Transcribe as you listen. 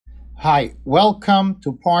Hi, welcome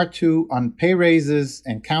to part two on pay raises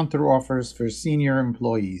and counteroffers for senior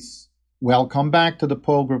employees. Welcome back to the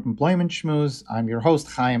Pole Group Employment Shmooze. I'm your host,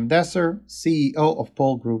 Chaim Desser, CEO of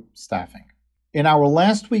Pole Group Staffing. In our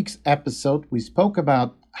last week's episode, we spoke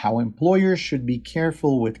about how employers should be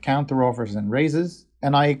careful with counteroffers and raises,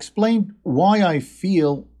 and I explained why I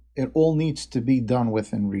feel it all needs to be done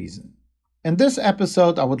within reason. In this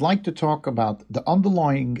episode, I would like to talk about the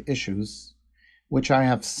underlying issues which I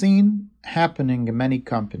have seen happening in many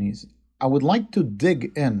companies. I would like to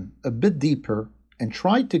dig in a bit deeper and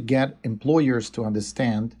try to get employers to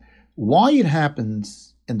understand why it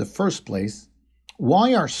happens in the first place.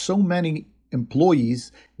 Why are so many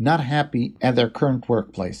employees not happy at their current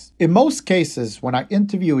workplace? In most cases, when I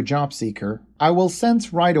interview a job seeker, I will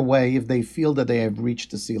sense right away if they feel that they have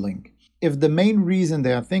reached the ceiling. If the main reason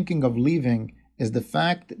they are thinking of leaving is the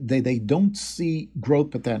fact that they don't see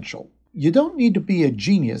growth potential. You don't need to be a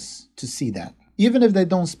genius to see that, even if they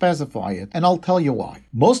don't specify it, and I'll tell you why.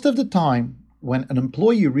 Most of the time, when an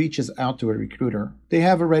employee reaches out to a recruiter, they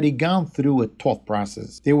have already gone through a thought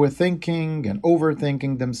process. They were thinking and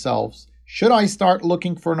overthinking themselves. Should I start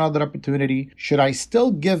looking for another opportunity? Should I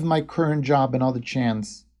still give my current job another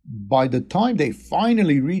chance? By the time they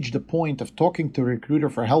finally reach the point of talking to a recruiter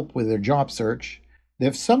for help with their job search,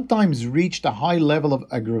 they've sometimes reached a high level of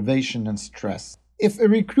aggravation and stress. If a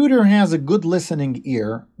recruiter has a good listening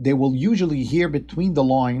ear, they will usually hear between the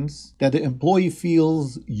lines that the employee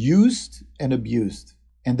feels used and abused,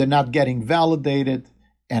 and they're not getting validated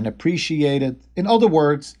and appreciated. In other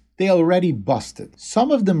words, they already busted.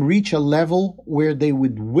 Some of them reach a level where they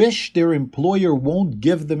would wish their employer won't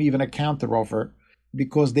give them even a counteroffer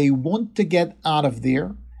because they want to get out of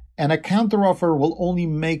there, and a counteroffer will only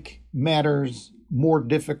make matters more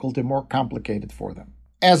difficult and more complicated for them.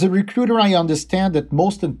 As a recruiter, I understand that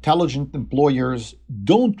most intelligent employers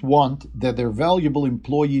don't want that their valuable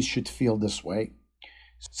employees should feel this way.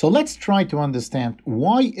 So let's try to understand,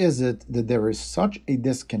 why is it that there is such a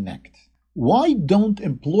disconnect? Why don't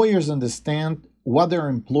employers understand what their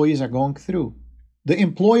employees are going through? The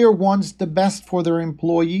employer wants the best for their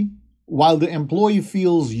employee, while the employee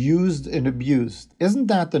feels used and abused. Isn't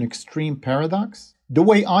that an extreme paradox? The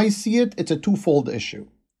way I see it, it's a twofold issue.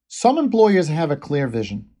 Some employers have a clear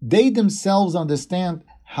vision. They themselves understand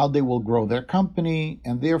how they will grow their company,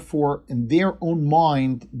 and therefore, in their own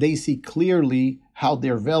mind, they see clearly how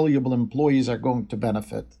their valuable employees are going to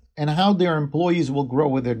benefit and how their employees will grow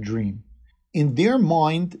with their dream. In their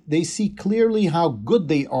mind, they see clearly how good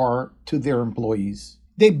they are to their employees.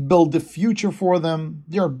 They build the future for them,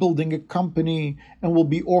 they are building a company and will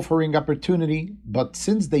be offering opportunity, but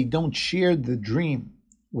since they don't share the dream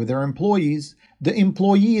with their employees, the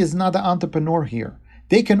employee is not the entrepreneur here.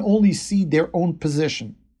 They can only see their own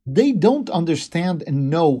position. They don't understand and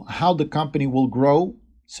know how the company will grow,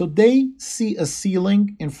 so they see a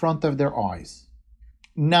ceiling in front of their eyes.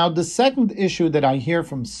 Now, the second issue that I hear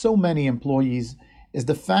from so many employees is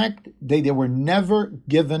the fact that they were never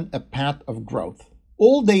given a path of growth.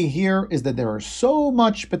 All they hear is that there is so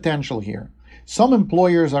much potential here. Some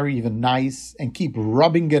employers are even nice and keep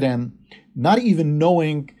rubbing it in, not even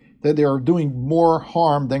knowing that they are doing more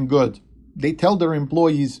harm than good. They tell their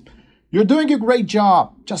employees, "You're doing a great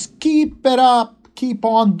job. Just keep it up. Keep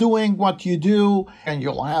on doing what you do, and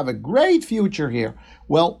you'll have a great future here."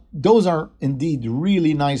 Well, those are indeed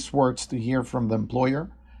really nice words to hear from the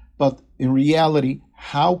employer. But in reality,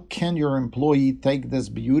 how can your employee take this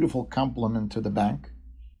beautiful compliment to the bank?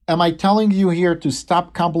 Am I telling you here to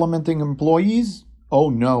stop complimenting employees?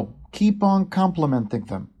 Oh no, keep on complimenting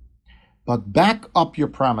them. But back up your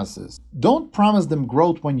promises. Don't promise them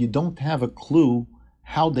growth when you don't have a clue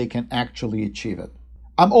how they can actually achieve it.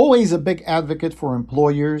 I'm always a big advocate for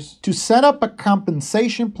employers to set up a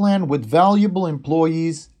compensation plan with valuable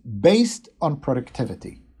employees based on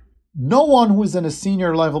productivity. No one who is in a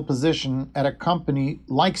senior level position at a company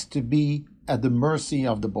likes to be at the mercy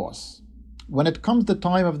of the boss. When it comes the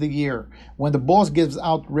time of the year, when the boss gives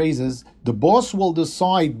out raises, the boss will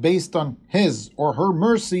decide based on his or her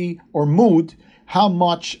mercy or mood how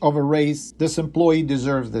much of a raise this employee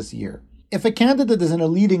deserves this year. If a candidate is in a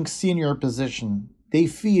leading senior position, they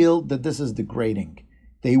feel that this is degrading.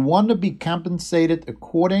 They want to be compensated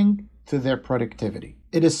according to their productivity.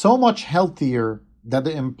 It is so much healthier that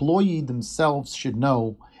the employee themselves should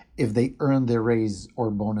know if they earn their raise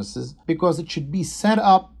or bonuses, because it should be set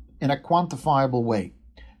up in a quantifiable way.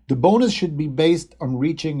 The bonus should be based on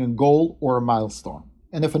reaching a goal or a milestone.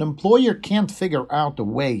 And if an employer can't figure out a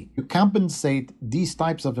way to compensate these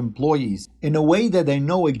types of employees in a way that they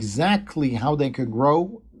know exactly how they could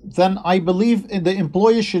grow, then I believe the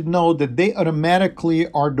employer should know that they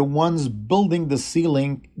automatically are the ones building the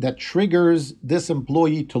ceiling that triggers this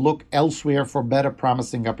employee to look elsewhere for better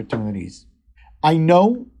promising opportunities. I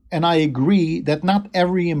know and I agree that not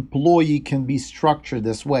every employee can be structured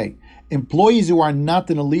this way. Employees who are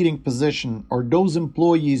not in a leading position, or those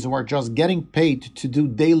employees who are just getting paid to do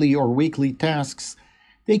daily or weekly tasks,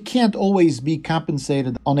 they can't always be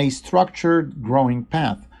compensated on a structured, growing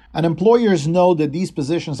path. And employers know that these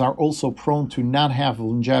positions are also prone to not have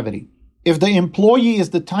longevity. If the employee is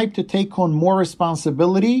the type to take on more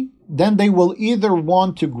responsibility, then they will either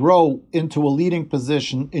want to grow into a leading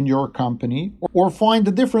position in your company or find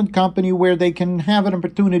a different company where they can have an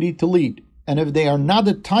opportunity to lead. And if they are not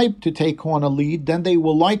the type to take on a lead, then they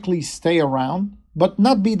will likely stay around, but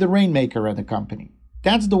not be the rainmaker at the company.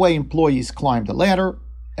 That's the way employees climb the ladder,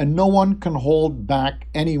 and no one can hold back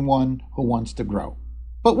anyone who wants to grow.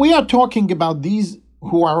 But we are talking about these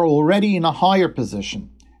who are already in a higher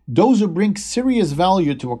position, those who bring serious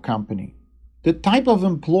value to a company, the type of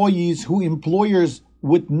employees who employers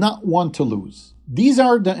would not want to lose. These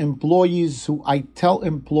are the employees who I tell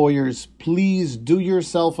employers, please do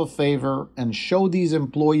yourself a favor and show these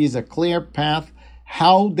employees a clear path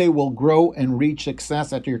how they will grow and reach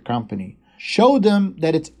success at your company. Show them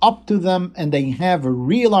that it's up to them and they have a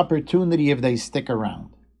real opportunity if they stick around.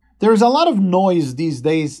 There's a lot of noise these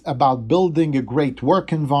days about building a great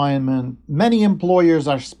work environment. Many employers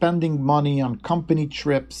are spending money on company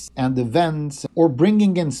trips and events or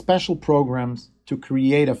bringing in special programs to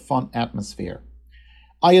create a fun atmosphere.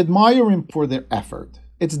 I admire them for their effort.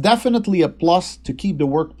 It's definitely a plus to keep the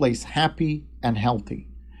workplace happy and healthy.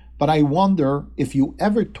 But I wonder if you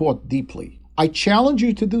ever thought deeply. I challenge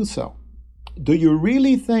you to do so. Do you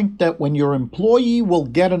really think that when your employee will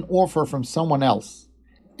get an offer from someone else,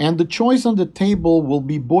 and the choice on the table will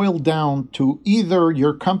be boiled down to either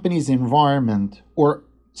your company's environment or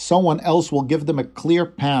someone else will give them a clear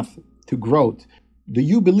path to growth, do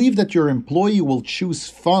you believe that your employee will choose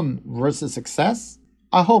fun versus success?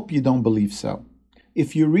 I hope you don't believe so.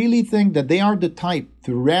 If you really think that they are the type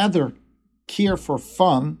to rather care for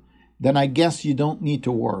fun, then I guess you don't need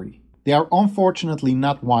to worry. They are unfortunately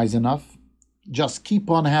not wise enough. Just keep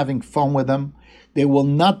on having fun with them. They will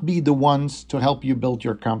not be the ones to help you build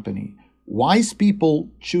your company. Wise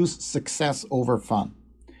people choose success over fun.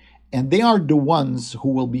 And they are the ones who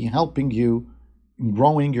will be helping you in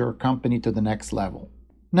growing your company to the next level.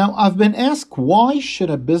 Now, I've been asked, why should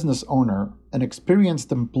a business owner, an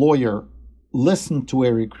experienced employer, listen to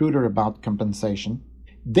a recruiter about compensation?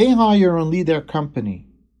 They hire and lead their company.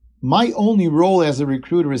 My only role as a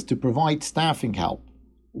recruiter is to provide staffing help.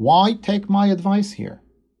 Why take my advice here?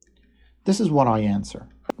 This is what I answer.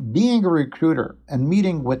 Being a recruiter and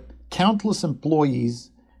meeting with countless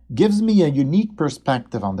employees gives me a unique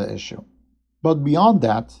perspective on the issue. But beyond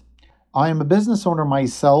that, I am a business owner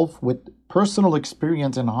myself with personal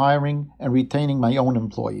experience in hiring and retaining my own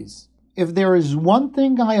employees. If there is one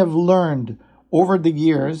thing I have learned over the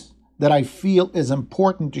years that I feel is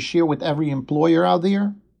important to share with every employer out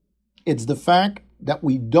there, it's the fact that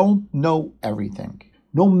we don't know everything.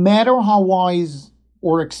 No matter how wise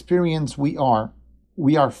or experienced we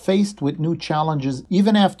are faced with new challenges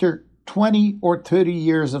even after 20 or 30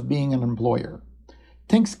 years of being an employer.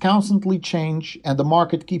 Things constantly change and the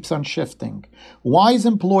market keeps on shifting. Wise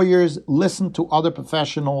employers listen to other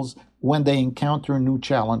professionals when they encounter new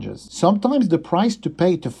challenges. Sometimes the price to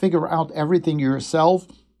pay to figure out everything yourself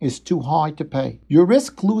is too high to pay. You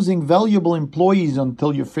risk losing valuable employees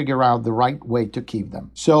until you figure out the right way to keep them.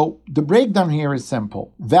 So the breakdown here is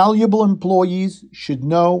simple. Valuable employees should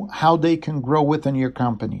know how they can grow within your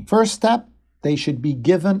company. First step, they should be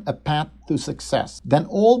given a path to success. Then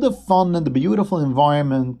all the fun and the beautiful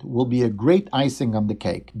environment will be a great icing on the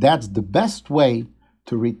cake. That's the best way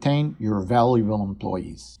to retain your valuable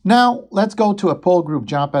employees. Now, let's go to a Pole Group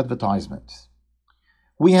job advertisement.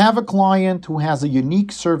 We have a client who has a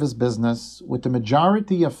unique service business with the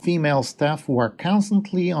majority of female staff who are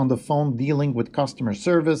constantly on the phone dealing with customer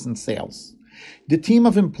service and sales. The team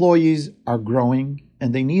of employees are growing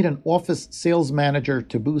and they need an office sales manager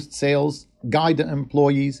to boost sales, guide the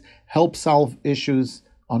employees, help solve issues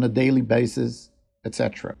on a daily basis,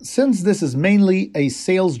 etc. Since this is mainly a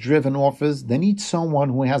sales-driven office, they need someone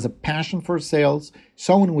who has a passion for sales,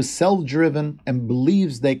 someone who is self-driven and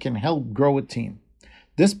believes they can help grow a team.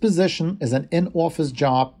 This position is an in-office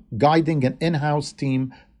job, guiding an in-house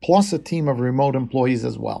team, plus a team of remote employees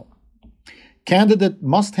as well. Candidate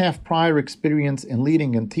must have prior experience in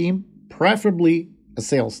leading a team, preferably a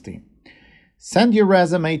sales team. Send your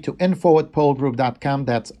resume to info@poelgroup.com.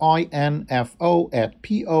 That's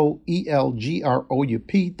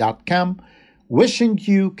info@poelgroup.com. Wishing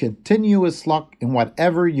you continuous luck in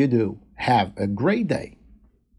whatever you do. Have a great day.